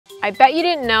I bet you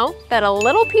didn't know that a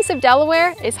little piece of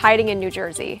Delaware is hiding in New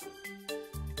Jersey.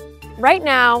 Right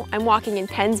now, I'm walking in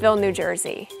Pennsville, New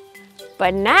Jersey.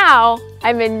 But now,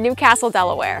 I'm in Newcastle,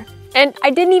 Delaware. And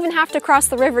I didn't even have to cross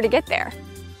the river to get there.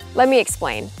 Let me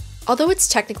explain. Although it's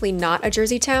technically not a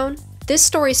Jersey town, this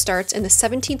story starts in the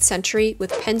 17th century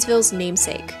with Pennsville's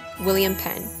namesake, William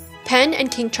Penn. Penn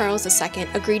and King Charles II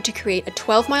agreed to create a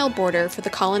 12-mile border for the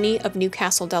colony of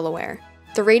Newcastle, Delaware.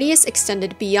 The radius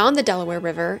extended beyond the Delaware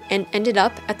River and ended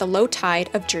up at the low tide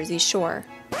of Jersey's shore.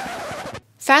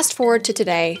 Fast forward to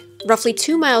today, roughly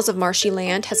 2 miles of marshy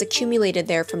land has accumulated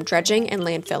there from dredging and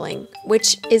landfilling,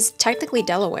 which is technically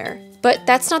Delaware. But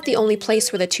that's not the only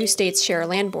place where the two states share a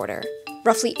land border.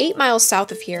 Roughly 8 miles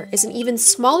south of here is an even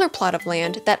smaller plot of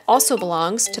land that also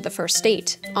belongs to the first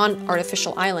state, on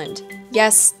Artificial Island.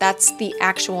 Yes, that's the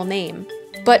actual name.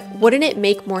 But wouldn't it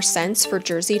make more sense for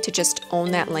Jersey to just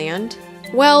own that land?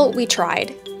 Well, we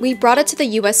tried. We brought it to the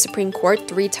US Supreme Court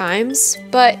 3 times,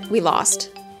 but we lost.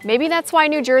 Maybe that's why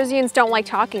New Jerseyans don't like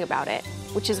talking about it,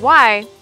 which is why